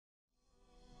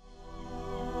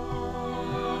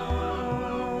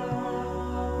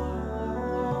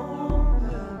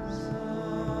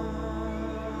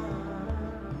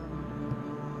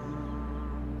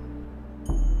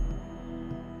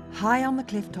High on the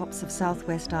cliff tops of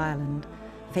southwest Ireland,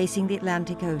 facing the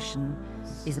Atlantic Ocean,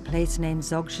 is a place named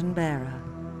Dzogchen Beara.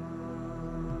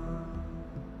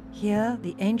 Here,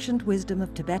 the ancient wisdom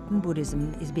of Tibetan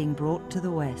Buddhism is being brought to the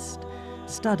West,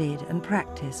 studied and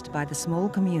practiced by the small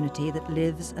community that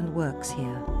lives and works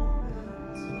here.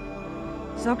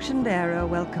 Dzogchen Beara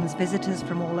welcomes visitors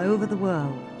from all over the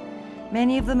world,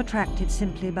 many of them attracted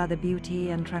simply by the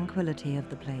beauty and tranquility of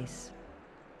the place.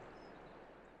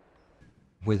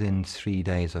 Within 3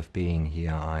 days of being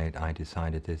here, I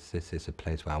decided this is a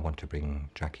place where I want to bring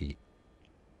Jacqui.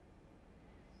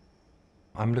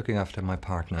 I'm looking after my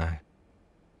partner,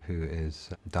 who is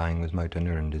dying with motor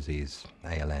neuron disease,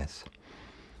 ALS.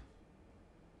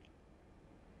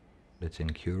 It's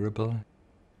incurable,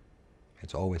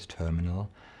 it's always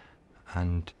terminal,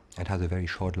 and it has a very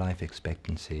short life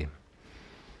expectancy,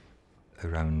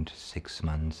 around 6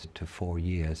 months to 4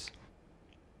 years.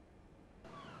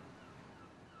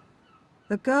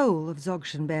 The goal of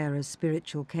Dzogchen Beara's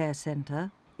Spiritual Care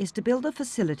Centre is to build a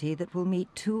facility that will meet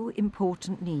two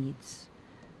important needs: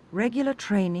 regular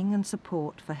training and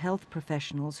support for health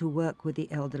professionals who work with the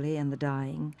elderly and the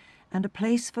dying, and a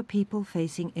place for people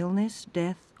facing illness,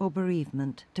 death or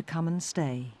bereavement to come and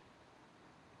stay.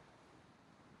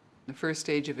 The first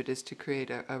stage of it is to create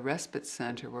a respite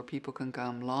centre where people can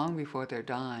come long before they're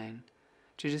dying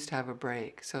to just have a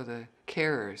break. So the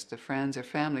carers, the friends or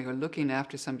family who are looking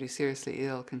after somebody seriously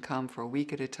ill can come for a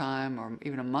week at a time or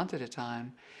even a month at a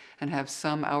time and have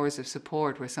some hours of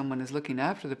support where someone is looking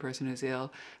after the person who's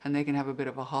ill, and they can have a bit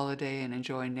of a holiday and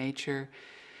enjoy nature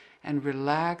and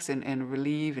relax and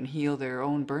relieve and heal their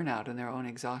own burnout and their own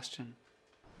exhaustion.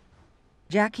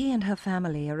 Jacqui and her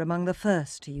family are among the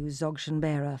first to use Dzogchen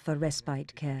Beara for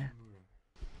respite care.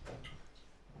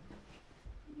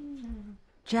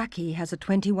 Jacqui has a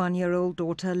 21-year-old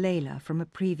daughter, Layla, from a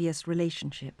previous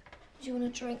relationship. Do you want a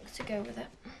drink to go with it?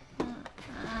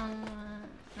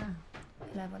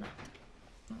 11 up.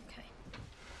 Okay.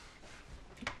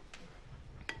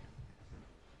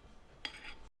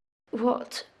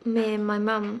 What me and my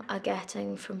mum are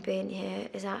getting from being here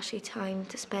is actually time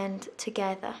to spend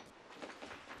together.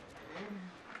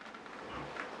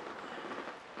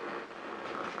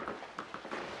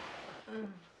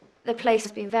 The place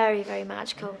has been very, very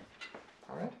magical.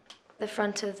 All right. The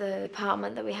front of the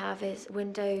apartment that we have is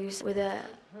windows with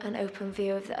an open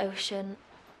view of the ocean.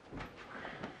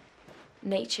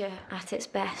 Nature at its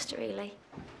best, really.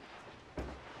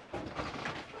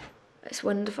 It's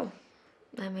wonderful.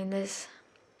 I mean,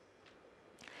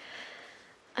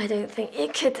 I don't think you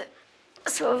could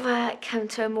sort of come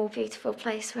to a more beautiful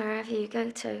place wherever you go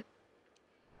to.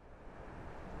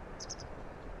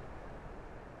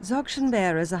 Dzogchen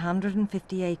Beara's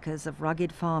 150 acres of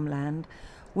rugged farmland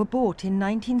were bought in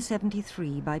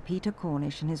 1973 by Peter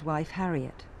Cornish and his wife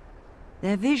Harriet.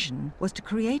 Their vision was to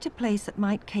create a place that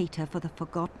might cater for the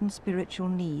forgotten spiritual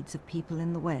needs of people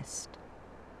in the West.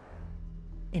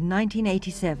 In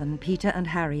 1987, Peter and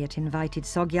Harriet invited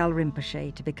Sogyal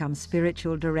Rinpoche to become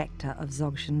spiritual director of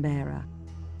Dzogchen Beara.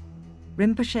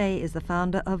 Rinpoche is the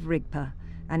founder of Rigpa,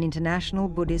 an international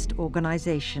Buddhist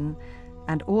organization,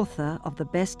 and author of the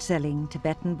best-selling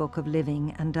Tibetan Book of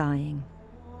Living and Dying.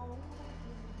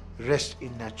 Rest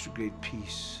in natural great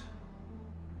peace,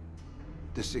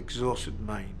 this exhausted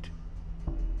mind.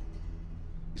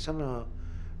 Somehow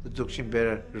the Dzogchen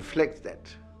Beara reflects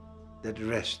that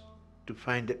rest, to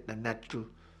find the natural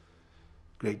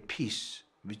great peace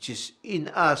which is in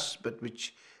us but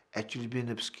which actually been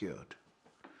obscured.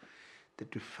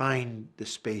 That to find the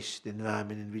space, the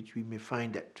environment in which we may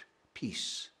find that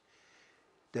peace,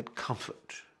 that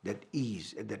comfort, that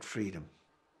ease and that freedom.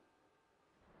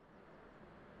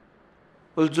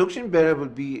 Well, Dzogchen Beara will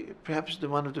be perhaps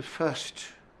one of the first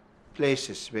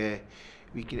places where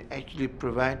we can actually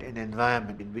provide an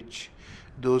environment in which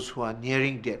those who are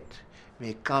nearing death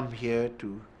may come here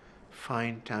to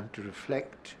find time to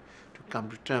reflect, to come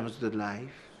to terms with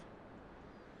life.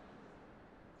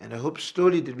 And I hope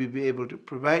slowly that we'll be able to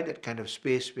provide that kind of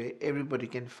space where everybody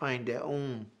can find their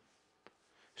own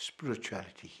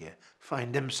spirituality here,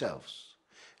 find themselves,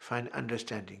 find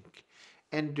understanding,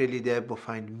 and really thereby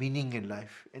find meaning in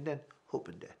life, and then hope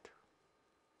in that.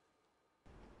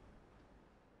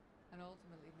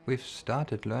 We've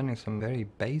started learning some very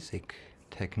basic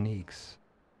techniques,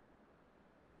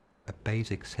 a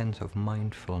basic sense of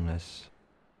mindfulness,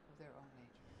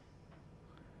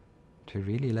 to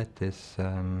really let this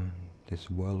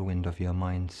whirlwind of your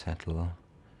mind settle.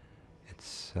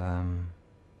 It's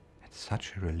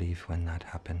such a relief when that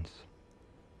happens.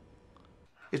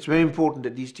 It's very important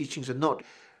that these teachings are not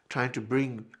trying to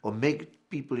bring or make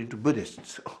people into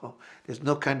Buddhists. There's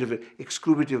no kind of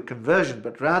exclusive conversion,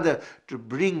 but rather to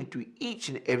bring to each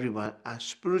and everyone a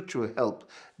spiritual help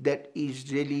that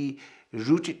is really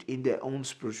rooted in their own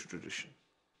spiritual tradition.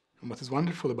 And what is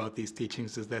wonderful about these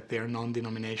teachings is that they are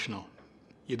non-denominational.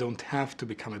 You don't have to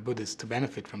become a Buddhist to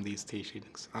benefit from these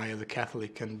teachings. I, as a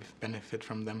Catholic, can benefit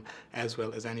from them as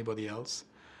well as anybody else,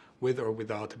 with or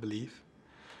without a belief.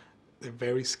 They're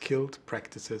very skilled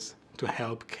practices to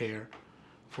help care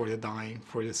for the dying,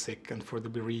 for the sick, and for the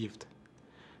bereaved.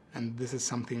 And this is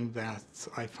something that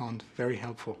I found very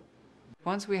helpful.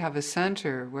 Once we have a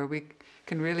center where we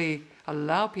can really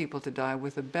allow people to die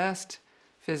with the best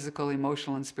physical,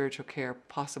 emotional, and spiritual care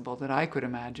possible that I could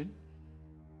imagine,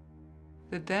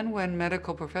 that then when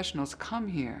medical professionals come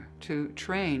here to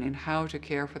train in how to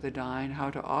care for the dying, how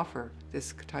to offer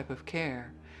this type of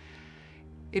care,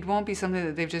 it won't be something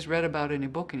that they've just read about in a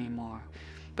book anymore,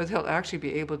 but they'll actually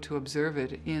be able to observe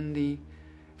it in the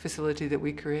facility that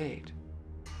we create.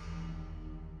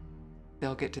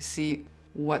 They'll get to see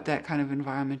what that kind of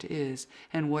environment is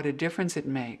and what a difference it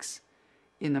makes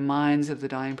in the minds of the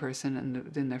dying person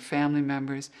and in their family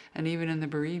members and even in the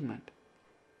bereavement.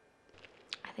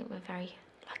 I think we're very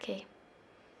lucky,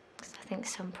 because I think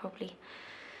some probably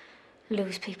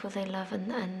lose people they love and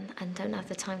don't have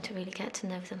the time to really get to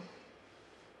know them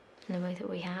in the way that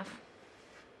we have.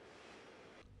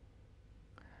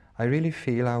 I really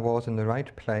feel I was in the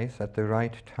right place at the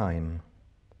right time.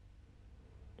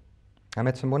 I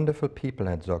met some wonderful people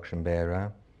at Dzogchen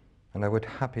Beara, and I would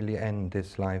happily end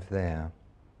this life there.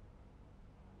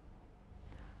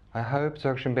 I hope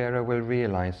Dzogchen Beara will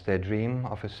realize their dream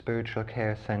of a spiritual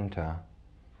care center.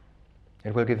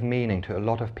 It will give meaning to a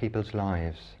lot of people's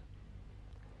lives.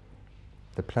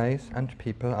 The place and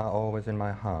people are always in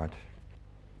my heart.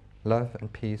 Love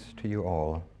and peace to you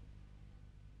all.